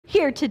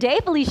here today,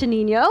 Felicia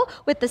Nino,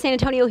 with the San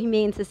Antonio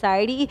Humane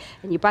Society.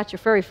 And you brought your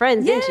furry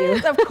friends, didn't you?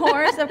 Yes, of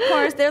course, of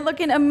course. They're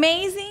looking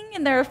amazing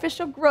in their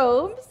official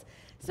robes.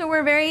 So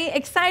we're very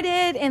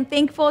excited and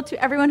thankful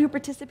to everyone who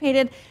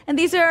participated. And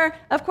these are,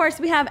 of course,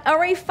 we have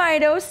Rey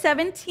Fido,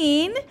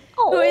 17,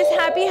 who is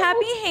Happy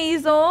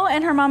Hazel,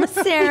 and her mama,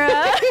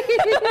 Sarah.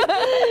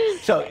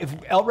 So if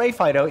Rey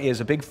Fido is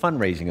a big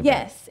fundraising event.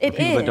 Yes, it for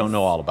people that don't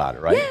know all about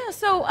it, right? Yeah,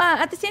 so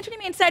at the San Antonio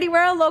Humane Society,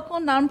 we're a local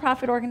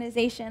nonprofit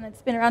organization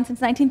that's been around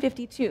since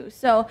 1952.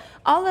 So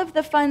all of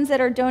the funds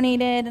that are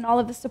donated and all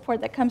of the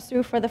support that comes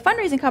through for the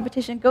fundraising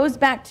competition goes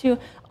back to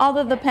all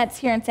of the pets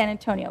here in San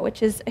Antonio,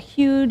 which is a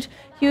huge,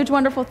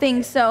 wonderful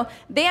thing. So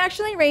they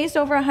actually raised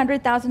over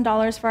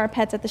 $100,000 for our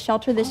pets at the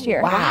shelter this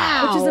year.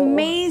 Wow. Which is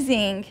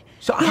amazing.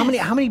 So how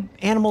many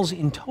animals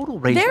in total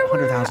raised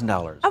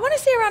 $100,000? I want to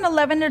say around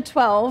 11 or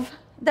 12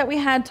 that we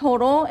had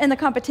total in the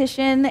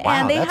competition. Wow,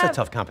 and that's a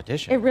tough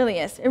competition. It really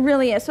is. It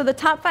really is. So the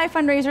top 5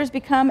 fundraisers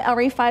become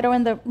Rey Fido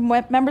and the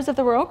members of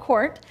the Royal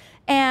Court.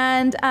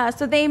 And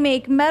so they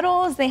make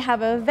medals, they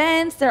have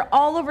events, they're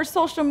all over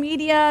social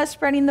media,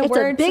 spreading the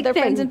word to their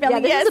friends and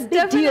family. Yeah, this is a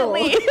big deal.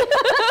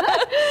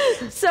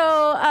 So,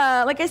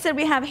 like I said,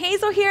 we have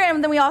Hazel here,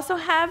 and then we also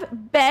have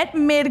Bette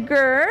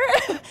Midger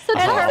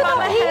and her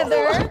mama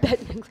Heather.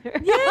 Bette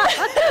Midger. Yeah,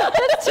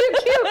 that's too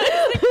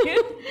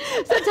cute.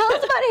 So tell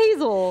us about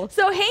Hazel.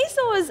 So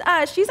Hazel is,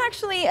 she's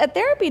actually a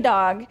therapy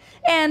dog,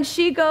 and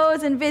she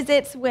goes and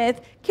visits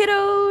with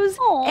kiddos.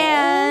 Aww.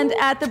 And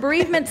at the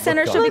bereavement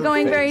center, she'll be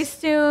going very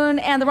soon,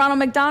 and the Ronald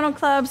McDonald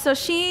Club. So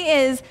she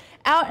is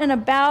out and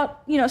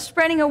about, you know,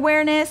 spreading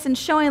awareness and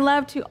showing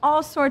love to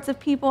all sorts of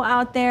people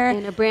out there.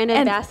 And a brand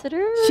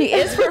ambassador. She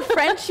is for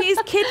Frenchie's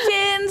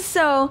Kitchen.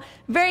 So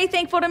very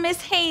thankful to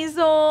Miss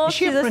Hazel. Is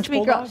she a French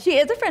bulldog? She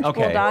is a French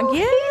bulldog. Oh,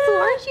 Yeah. Hazel,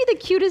 aren't she the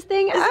cutest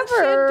thing Isn't ever?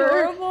 she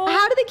adorable?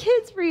 How do the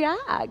kids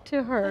react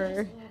to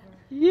her?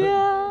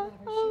 Yeah.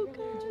 Oh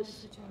gosh.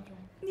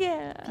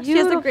 Yeah. She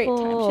has a great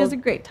time. She has a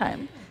great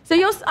time. So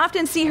you'll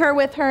often see her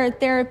with her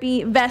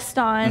therapy vest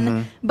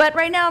on, but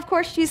right now, of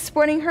course, she's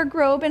sporting her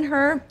robe and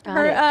her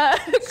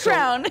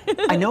crown.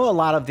 I know a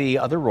lot of the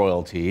other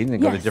royalty, and they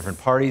go to different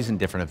parties and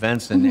different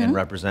events and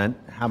represent.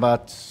 How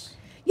about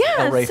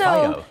Rey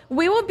Fido?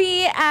 We will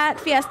be at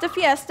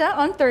Fiesta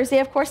on Thursday,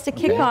 of course, to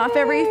kick off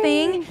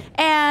everything,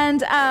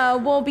 and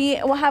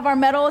we'll have our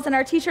medals and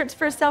our T-shirts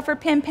for sale for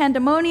Pin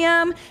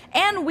Pandemonium,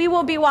 and we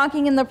will be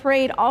walking in the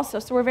parade also.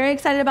 So we're very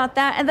excited about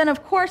that. And then,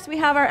 of course, we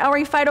have our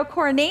Rey Fido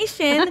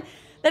coronation.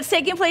 That's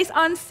taking place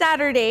on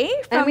Saturday.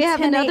 And we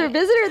have another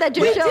visitor that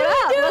just showed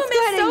up. Let's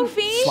go ahead and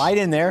Sophie. Slide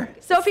in there.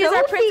 Sophie is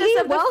our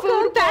princess of the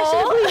food bowl.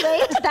 Fashionably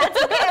late.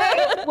 That's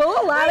okay. We'll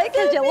allow it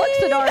because you look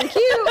so darn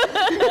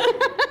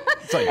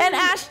cute. And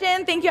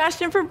Ashton, thank you,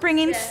 Ashton, for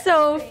bringing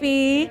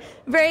Sophie.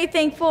 Very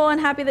thankful and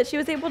happy that she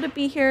was able to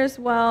be here as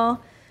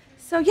well.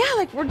 So yeah,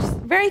 like we're just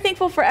very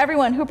thankful for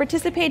everyone who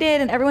participated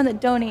and everyone that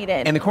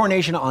donated. And the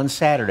coronation on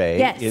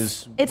Saturday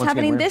is it's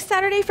happening this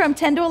Saturday from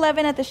 10 to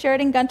 11 at the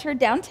Sheraton Gunter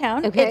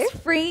downtown. Okay. It's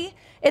free.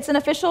 It's an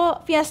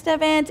official Fiesta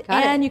event,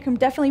 and you can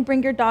definitely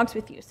bring your dogs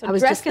with you. So I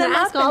was just going to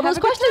ask all those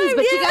questions,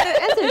 but you got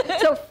to answer.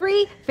 So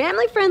free,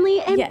 family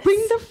friendly, and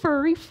bring the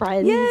furry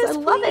friends. Yes, I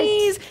love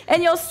it.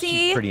 And you'll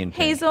see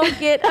Hazel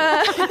get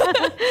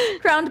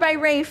crowned by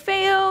Rey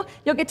Fido.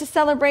 You'll get to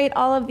celebrate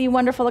all of the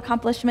wonderful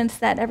accomplishments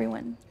that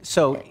everyone.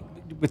 So,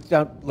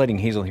 without letting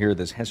Hazel hear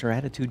this, has her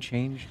attitude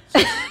changed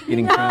since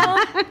getting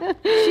crowned?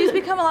 She's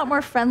become a lot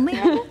more friendly.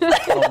 Oh,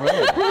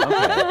 really?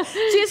 Okay.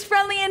 She's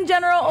friendly in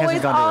general,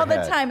 always, all the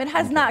time. It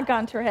has not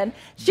gone to her head.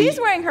 She's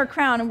wearing her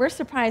crown, and we're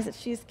surprised that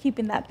she's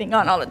keeping that thing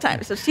on all the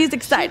time. So she's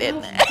excited.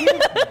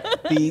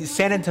 The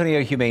San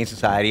Antonio Humane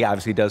Society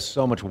obviously does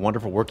so much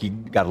wonderful work. You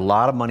got a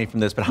lot of money from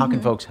this, but how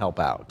can folks help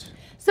out?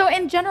 So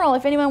in general,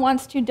 if anyone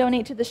wants to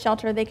donate to the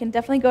shelter, they can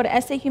definitely go to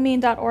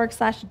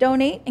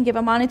sahumane.org/donate and give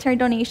a monetary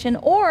donation.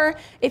 Or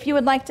if you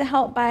would like to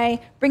help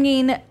by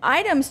bringing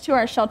items to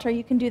our shelter,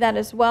 you can do that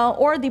as well.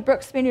 Or the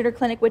Brooks Spay Neuter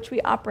Clinic, which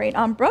we operate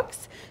on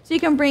Brooks. So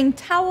you can bring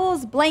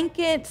towels,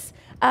 blankets,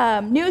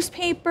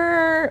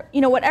 newspaper,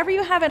 you know, whatever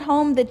you have at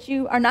home that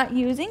you are not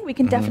using, we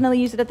can definitely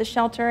use it at the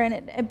shelter, and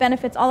it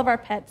benefits all of our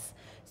pets.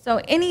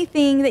 So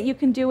anything that you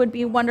can do would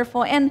be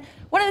wonderful. And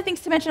one of the things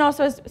to mention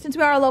also is, since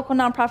we are a local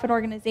nonprofit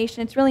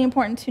organization, it's really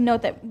important to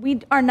note that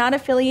we are not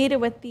affiliated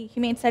with the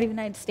Humane Society of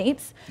the United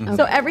States.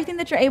 So everything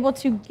that you're able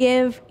to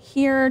give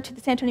here to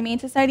the San Antonio Humane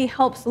Society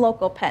helps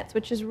local pets,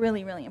 which is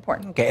really, really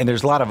important. Okay, and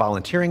there's a lot of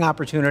volunteering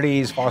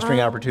opportunities,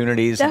 fostering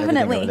opportunities, and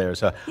everything over there.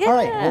 So, all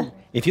right, well,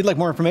 if you'd like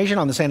more information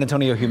on the San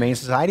Antonio Humane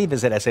Society,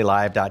 visit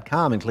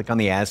salive.com and click on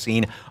the As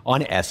Seen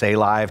on SA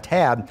Live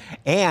tab.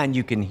 And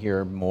you can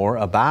hear more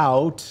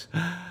about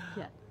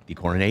the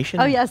coronation.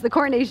 Oh, yes, the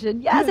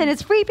coronation. Yes, and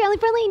it's free, family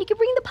friendly, and you can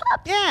bring the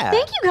pups. Yeah.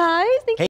 Thank you, guys. Thank you.